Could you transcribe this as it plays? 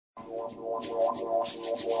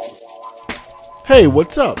Hey,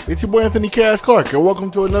 what's up? It's your boy Anthony Cass Clark, and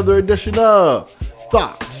welcome to another edition of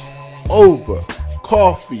Thoughts Over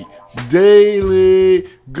Coffee Daily.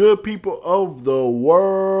 Good people of the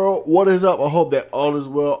world, what is up? I hope that all is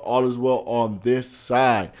well on this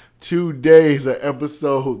side. Today is an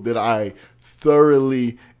episode that I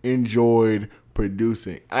thoroughly enjoyed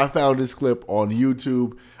producing. I found this clip on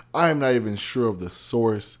YouTube. I am not even sure of the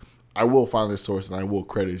source. I will find the source and I will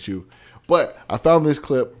credit you. But I found this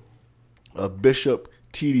clip of Bishop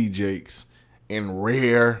T.D. Jakes in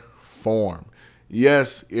rare form.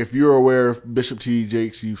 Yes, if you're aware of Bishop T.D.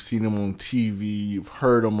 Jakes, you've seen him on TV, you've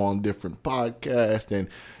heard him on different podcasts, and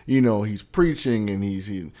you know he's preaching and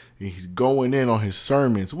he's going in on his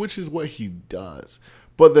sermons, which is what he does.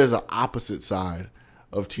 But there's an opposite side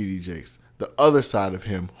of T.D. Jakes, the other side of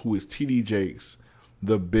him, who is T.D. Jakes,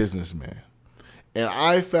 the businessman. And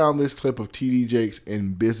I found this clip of T.D. Jakes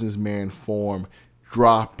in businessman form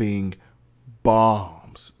dropping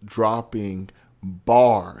bombs, dropping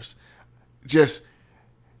bars. Just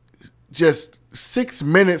 6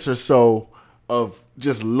 minutes or so of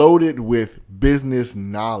just loaded with business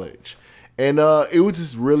knowledge. And it was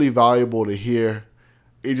just really valuable to hear.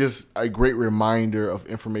 It's just a great reminder of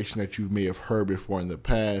information that you may have heard before in the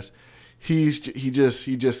past. He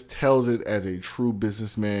just tells it as a true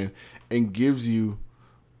businessman and gives you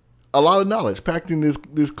a lot of knowledge packed in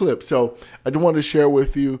this clip. So I just wanted to share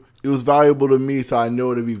with you. It was valuable to me, so I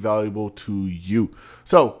know it'll be valuable to you.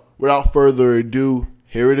 So without further ado,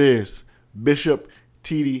 here it is. Bishop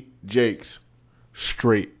T.D. Jakes,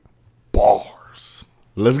 straight bars.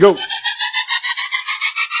 Let's go.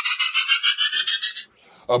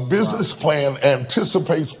 A business plan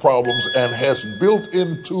anticipates problems and has built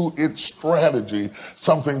into its strategy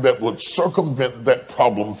something that would circumvent that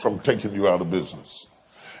problem from taking you out of business.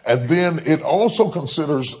 And then it also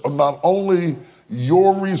considers not only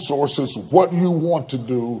your resources, what you want to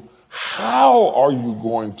do, how are you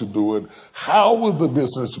going to do it? How will the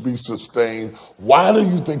business be sustained? Why do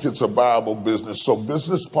you think it's a viable business? So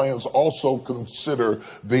business plans also consider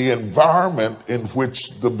the environment in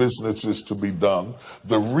which the business is to be done,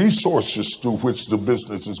 the resources through which the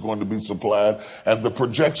business is going to be supplied, and the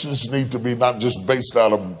projections need to be not just based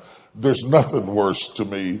out of, there's nothing worse to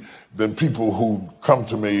me than people who come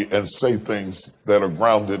to me and say things that are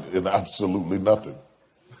grounded in absolutely nothing.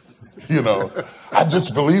 You know, I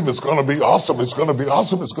just believe it's going to be awesome. It's going to be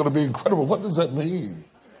awesome. It's going to be incredible. What does that mean?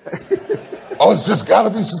 Oh, it's just got to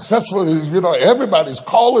be successful. You know, everybody's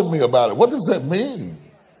calling me about it. What does that mean?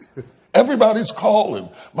 Everybody's calling.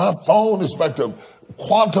 My phone is back to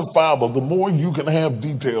quantifiable. The more you can have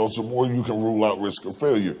details, the more you can rule out risk of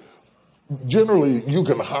failure. Generally, you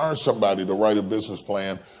can hire somebody to write a business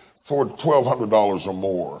plan for $1,200 or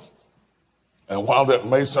more. And while that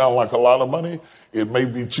may sound like a lot of money, it may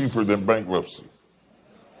be cheaper than bankruptcy.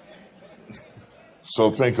 So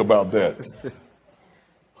think about that.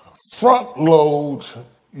 Front load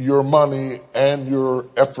your money and your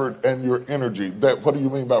effort and your energy. What do you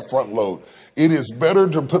mean by front load? It is better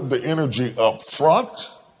to put the energy up front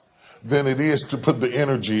than it is to put the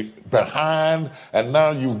energy behind, and now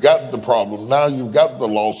you've got the problem, now you've got the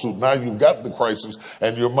lawsuit, now you've got the crisis,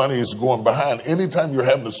 and your money is going behind. Anytime you're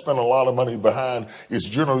having to spend a lot of money behind, it's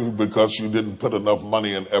generally because you didn't put enough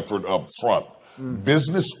money and effort up front.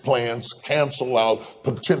 Business plans cancel out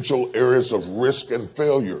potential areas of risk and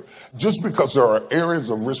failure. Just because there are areas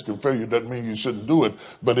of risk and failure doesn't mean you shouldn't do it,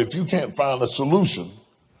 but if you can't find a solution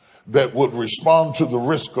that would respond to the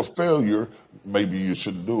risk of failure, maybe you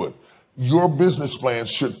shouldn't do it. Your business plan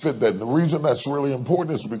should fit that. And the reason that's really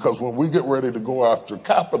important is because when we get ready to go after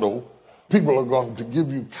capital, people are going to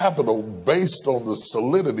give you capital based on the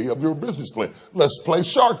solidity of your business plan. Let's play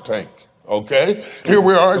Shark Tank. Okay, here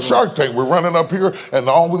we are at Shark Tank. We're running up here, and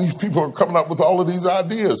all of these people are coming up with all of these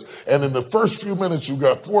ideas. And in the first few minutes, you've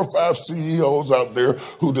got 4 or 5 CEOs out there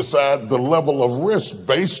who decide the level of risk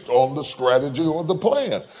based on the strategy or the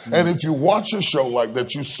plan. And if you watch a show like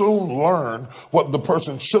that, you soon learn what the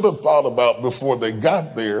person should have thought about before they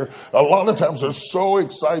got there. A lot of times they're so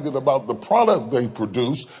excited about the product they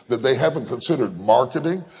produce that they haven't considered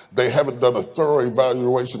marketing. They haven't done a thorough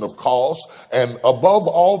evaluation of costs. And above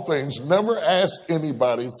all things, never ask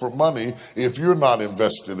anybody for money if you're not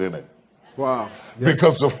invested in it. Wow. Yes.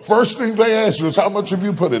 Because the first thing they ask you is how much have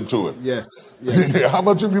you put into it? Yes. Yes. How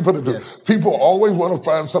much have you put into it? People always want to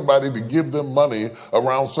find somebody to give them money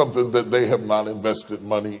around something that they have not invested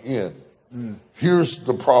money in. Here's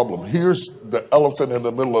the problem. Here's the elephant in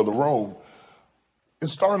the middle of the room.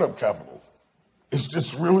 It's startup capital. It's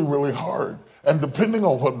just really, really hard. And depending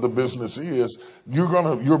on what the business is,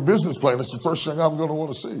 your business plan is the first thing I'm going to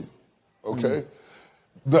want to see. okay?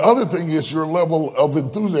 The other thing is your level of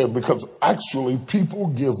enthusiasm, because actually people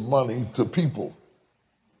give money to people.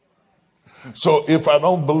 So if I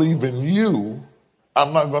don't believe in you,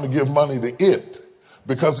 I'm not going to give money to it.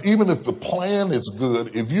 Because even if the plan is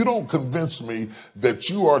good, if you don't convince me that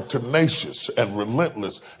you are tenacious and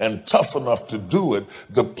relentless and tough enough to do it,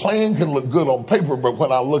 the plan can look good on paper, but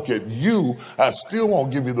when I look at you, I still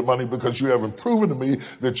won't give you the money because you haven't proven to me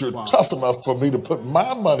that you're tough enough for me to put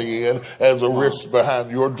my money in as a risk behind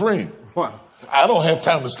your dream. I don't have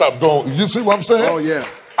time to stop doing, you see what I'm saying? Oh, yeah.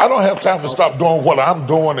 I don't have time to stop doing what I'm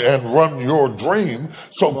doing and run your dream.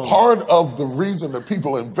 So part of the reason that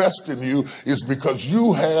people invest in you is because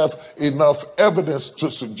you have enough evidence to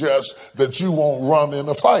suggest that you won't run in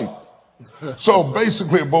a fight. So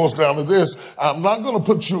basically it boils down to this. I'm not going to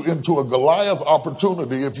put you into a Goliath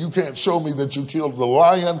opportunity if you can't show me that you killed the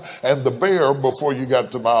lion and the bear before you got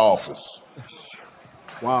to my office.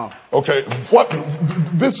 Wow. Okay,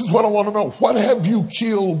 this is what I want to know. What have you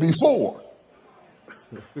killed before?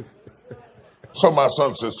 So my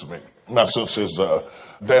son says to me,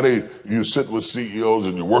 Daddy, you sit with CEOs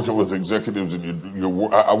and you're working with executives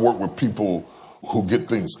and I work with people who get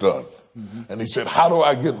things done. And he said, how do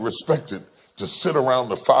I get respected to sit around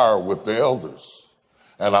the fire with the elders?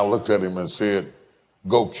 And I looked at him and said,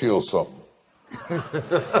 go kill something.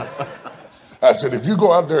 I said, if you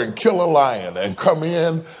go out there and kill a lion and come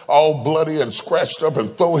in all bloody and scratched up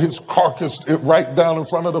and throw his carcass right down in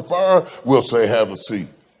front of the fire, we'll say, have a seat.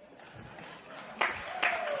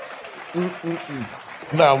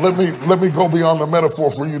 Now, let me go beyond the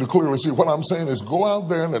metaphor for you to clearly see. What I'm saying is go out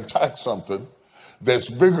there and attack something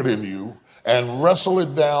that's bigger than you and wrestle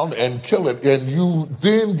it down and kill it, and you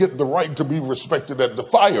then get the right to be respected at the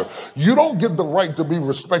fire. You don't get the right to be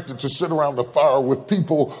respected to sit around the fire with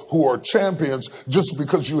people who are champions just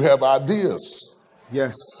because you have ideas.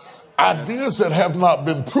 Yes. Ideas that have not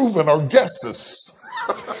been proven are guesses.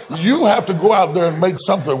 You have to go out there and make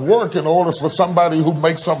something work in order for somebody who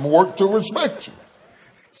makes something work to respect you.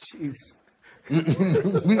 Jeez.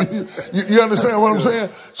 You understand what I'm saying?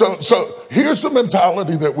 So here's the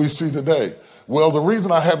mentality that we see today. Well, the reason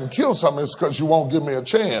I haven't killed something is because you won't give me a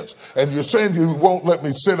chance. And you're saying you won't let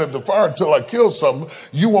me sit at the fire until I kill something.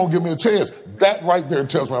 You won't give me a chance. That right there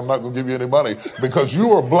tells me I'm not going to give you any money because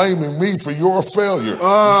you are blaming me for your failure.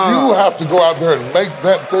 You have to go out there and make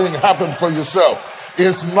that thing happen for yourself.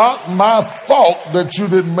 It's not my fault that you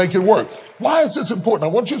didn't make it work. Why is this important? I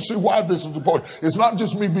want you to see why this is important. It's not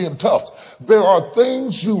just me being tough. There are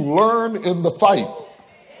things you learn in the fight.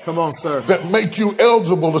 Come on, sir. That make you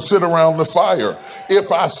eligible to sit around the fire.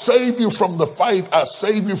 If I save you from the fight, I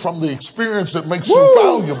save you from the experience that makes you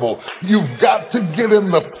valuable. You've got to get in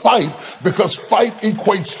the fight because fight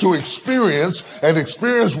equates to experience, and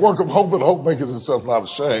experience worketh hope, and hope maketh itself not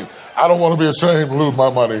ashamed. I don't want to be ashamed and lose my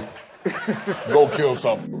money. Go kill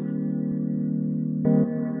something.